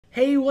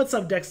Hey, what's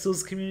up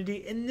Dextools community?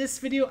 In this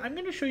video, I'm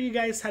going to show you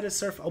guys how to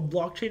surf a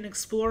blockchain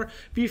explorer.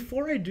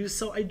 Before I do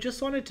so, I just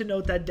wanted to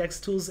note that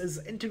Dextools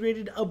has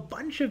integrated a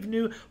bunch of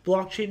new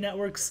blockchain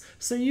networks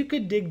so you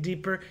could dig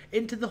deeper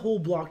into the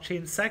whole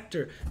blockchain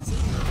sector.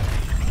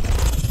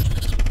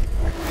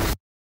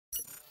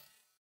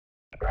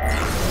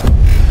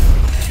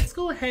 Let's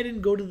go ahead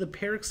and go to the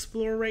pair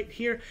explorer right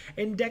here,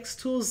 and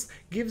Dextools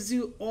gives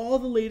you all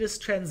the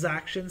latest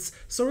transactions.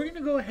 So we're going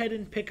to go ahead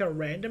and pick a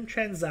random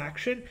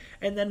transaction,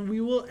 and then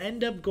we will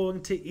end up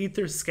going to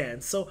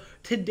Etherscan. So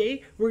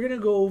today we're going to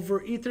go over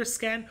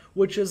Etherscan,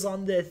 which is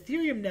on the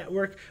Ethereum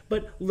network,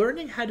 but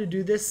learning how to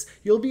do this,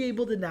 you'll be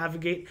able to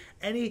navigate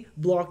any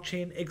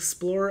blockchain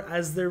explorer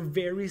as they're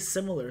very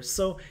similar.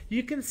 So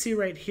you can see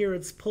right here,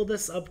 it's pulled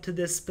us up to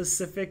this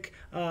specific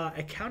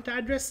account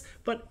address,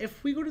 but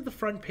if we go to the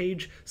front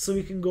page, so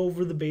we can go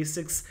over the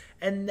basics,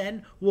 and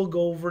then we'll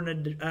go over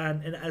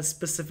a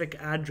specific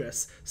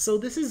address. So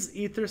this is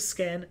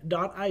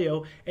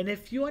etherscan.io, and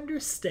if you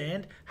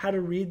understand how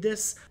to read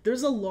this,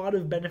 there's a lot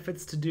of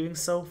benefits to doing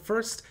so.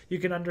 First, you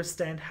can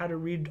understand how to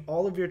read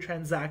all of your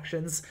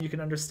transactions. You can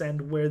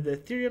understand where the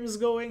Ethereum is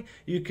going.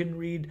 You can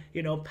read,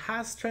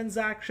 past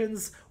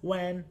transactions,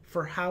 when,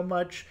 for how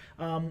much.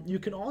 You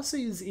can also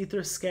use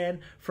Etherscan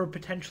for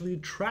potentially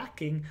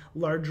tracking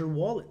larger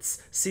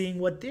wallets, seeing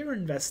what they're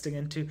investing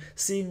into,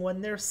 seeing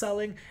when they're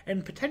selling,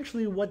 and potentially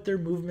what their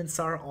movements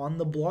are on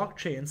the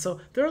blockchain. So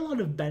there are a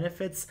lot of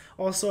benefits.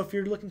 Also, if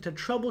you're looking to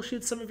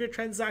troubleshoot some of your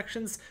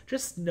transactions,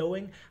 just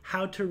knowing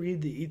how to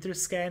read the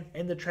Etherscan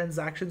and the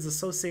transactions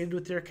associated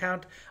with your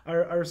account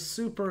are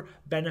super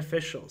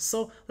beneficial.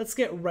 So let's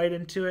get right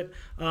into it.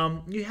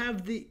 You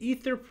have the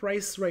Ether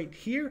price right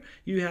here.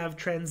 You have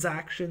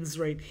transactions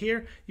right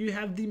here. You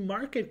have the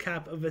market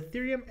cap of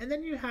Ethereum, and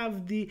then you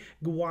have the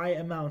GUI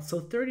amount.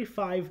 So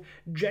 35,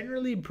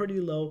 generally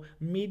pretty low.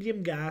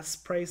 Medium gas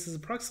price is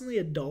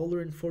approximately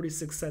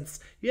 $1.46.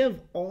 You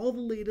have all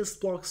the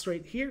latest blocks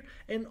right here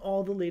and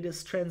all the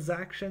latest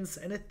transactions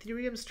and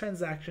Ethereum's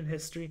transaction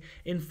history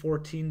in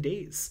 14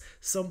 days.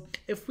 So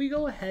if we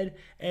go ahead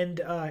and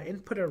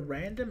input a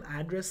random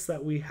address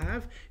that we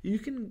have, you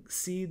can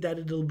see that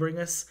it'll bring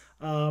us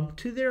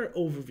to their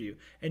overview,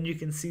 and you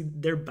can see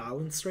their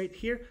balance right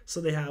here.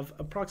 So they have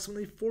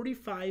approximately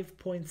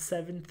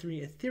 45.73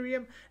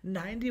 Ethereum,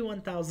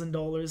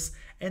 $91,000,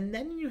 and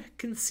then you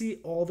can see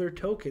all their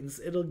tokens.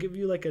 It'll give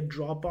you like a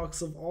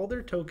Dropbox of all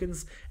their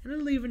tokens, and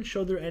it'll even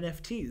show their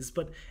NFTs.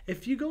 But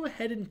if you go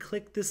ahead and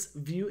click this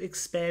View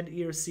Expand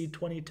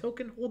ERC20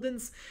 token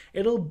holdings,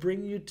 it'll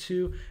bring you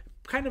to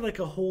kind of like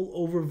a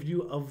whole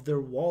overview of their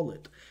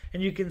wallet,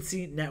 and you can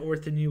see net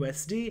worth in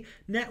USD,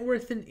 net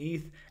worth in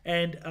ETH,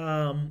 and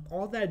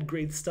all that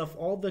great stuff,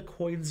 all the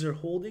coins they're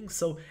holding.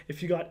 So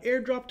if you got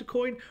airdropped a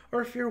coin,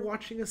 or if you're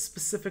watching a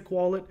specific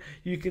wallet,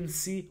 you can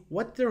see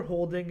what they're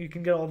holding. You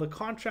can get all the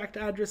contract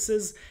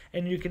addresses,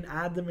 and you can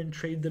add them and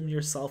trade them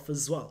yourself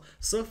as well.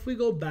 So if we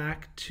go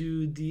back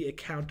to the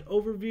account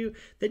overview,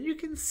 then you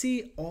can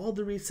see all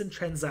the recent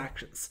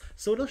transactions.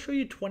 So it'll show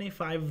you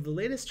 25 of the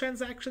latest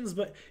transactions,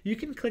 but you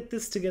can click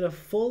this to get a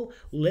full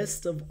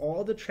list of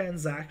all the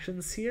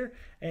transactions here,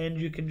 and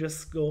you can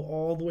just go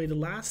all the way to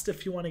last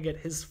if you want to get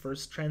his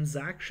first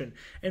transaction.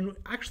 And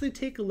actually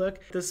take a look,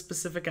 this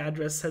specific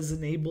address has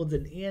enabled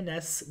an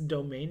ENS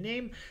domain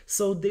name,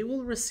 so they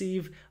will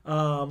receive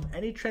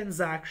any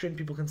transaction.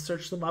 People can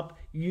search them up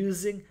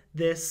using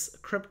this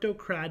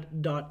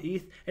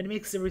cryptocrad.eth, and it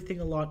makes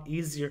everything a lot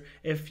easier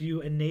if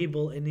you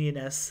enable an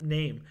ENS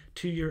name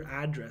to your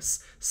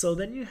address. So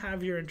then you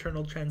have your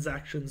internal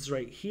transactions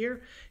right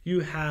here.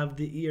 You have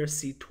the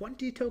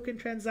ERC20 token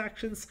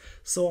transactions,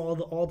 so all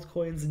the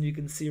altcoins, and you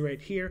can see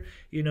right here,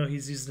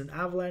 he's used an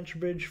Avalanche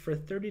bridge for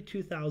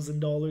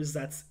 $32,000.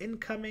 That's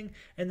incoming,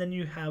 and then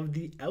you have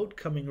the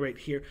outcoming right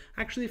here.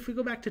 Actually, if we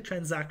go back to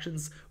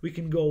transactions, we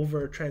can go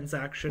over a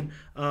transaction.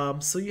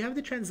 So you have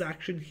the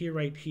transaction here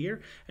right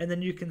here, and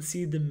then you can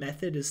see the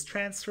method is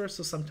transfer.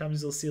 So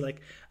sometimes you'll see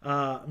like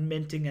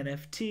minting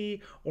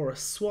NFT or a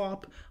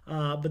swap,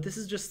 but this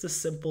is just a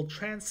simple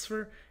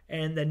transfer.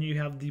 And then you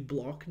have the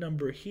block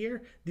number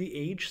here, the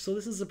age. So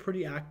this is a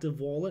pretty active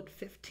wallet,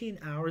 15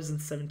 hours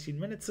and 17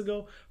 minutes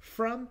ago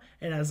from,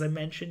 and as I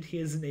mentioned, he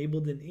has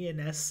enabled an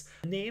ENS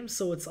name.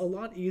 So it's a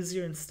lot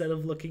easier instead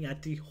of looking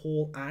at the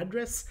whole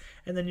address.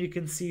 And then you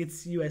can see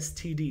it's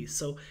USTD.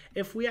 So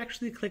if we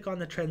actually click on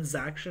the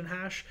transaction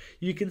hash,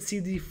 you can see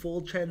the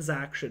full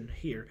transaction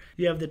here.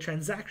 You have the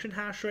transaction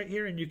hash right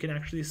here, and you can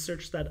actually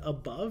search that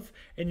above,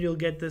 and you'll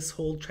get this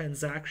whole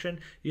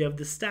transaction. You have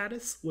the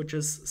status, which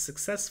is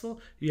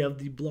successful. You have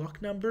the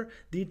block number,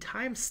 the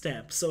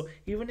timestamp, so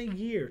even a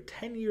year,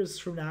 10 years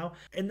from now.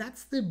 And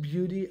that's the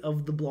beauty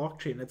of the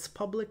blockchain. It's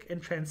public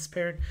and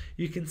transparent.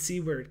 You can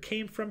see where it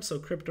came from, so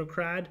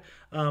CryptoCrad,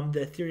 the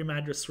Ethereum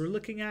address we're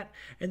looking at,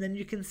 and then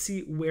you can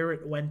see where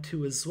it went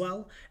to as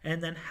well,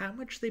 and then how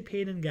much they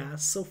paid in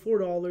gas, so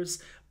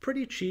 $4,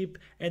 pretty cheap,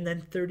 and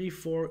then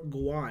 34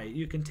 Guai.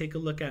 You can take a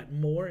look at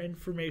more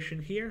information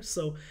here,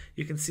 so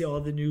you can see all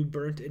the new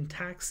burnt and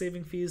tax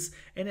saving fees,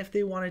 and if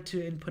they wanted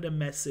to input a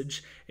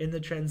message in the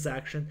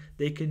transaction,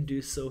 they can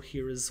do so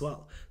here as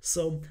well.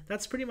 So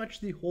that's pretty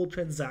much the whole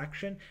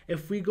transaction.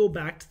 If we go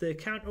back to the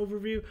account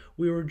overview,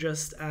 we were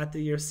just at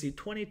the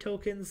ERC20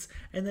 tokens,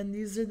 and then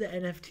these are the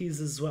NFTs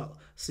as well.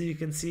 So you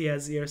can see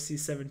as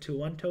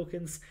ERC721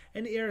 tokens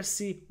and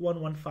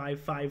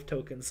ERC1155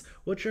 tokens,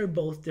 which are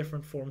both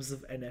different forms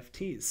of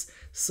NFTs.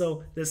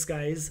 So this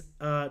guy is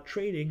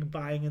trading,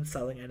 buying and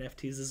selling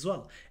NFTs as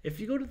well. If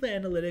you go to the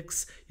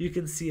analytics, you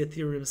can see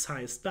Ethereum's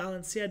highest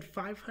balance. He had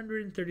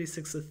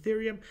 536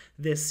 Ethereum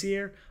this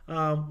year,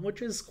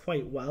 which is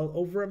quite well,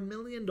 over $1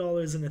 million in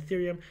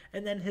Ethereum,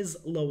 and then his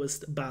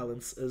lowest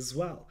balance as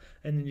well.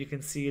 And then you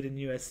can see it in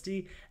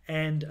USD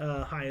and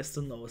highest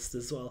and lowest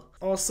as well.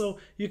 Also,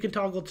 you can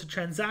toggle to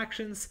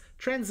transactions,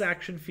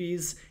 transaction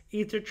fees,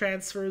 ether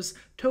transfers,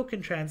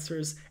 token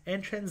transfers,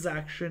 and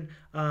transaction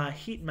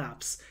heat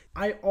maps.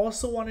 I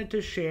also wanted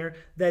to share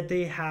that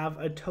they have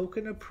a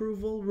token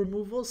approval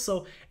removal.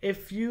 So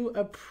if you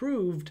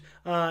approved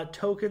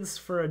tokens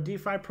for a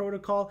DeFi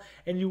protocol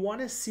and you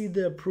want to see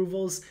the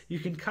approvals, you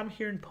can come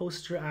here and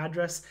post your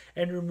address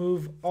and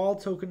remove all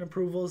token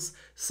approvals.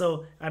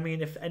 So, I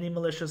mean, if any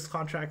malicious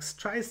contracts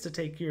tries to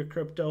take your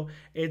crypto,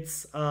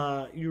 it's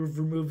you've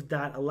removed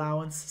that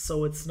allowance,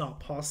 so it's not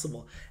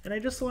possible. And I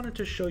just wanted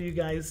to show you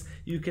guys,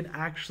 you can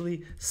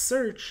actually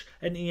search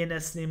an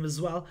ENS name as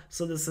well.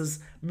 So this is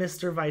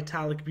Mr.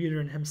 Vitalik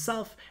Buterin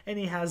himself, and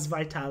he has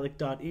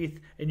vitalik.eth,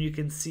 and you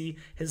can see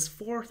his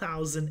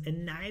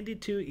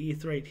 4,092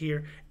 ETH right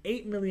here,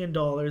 $8 million,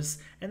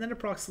 and then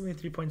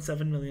approximately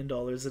 $3.7 million in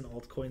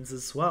altcoins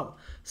as well.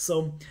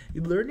 So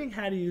learning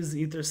how to use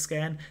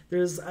Etherscan,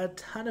 there's a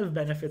ton of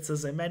benefits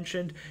as I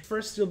mentioned.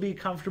 First, you'll be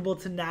comfortable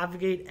to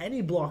navigate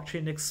any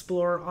blockchain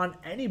explorer on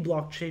any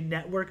blockchain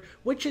network,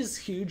 which is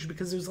huge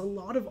because there's a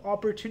lot of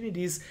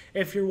opportunities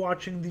if you're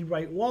watching the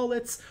right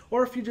wallets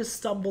or if you just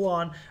stumble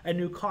on a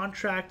new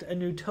contract, a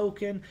new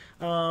token,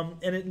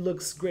 and it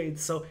looks great.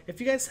 So if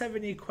you guys have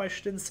any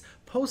questions,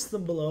 post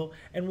them below,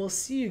 and we'll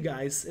see you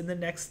guys in the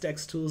next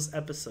Dextools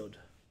episode.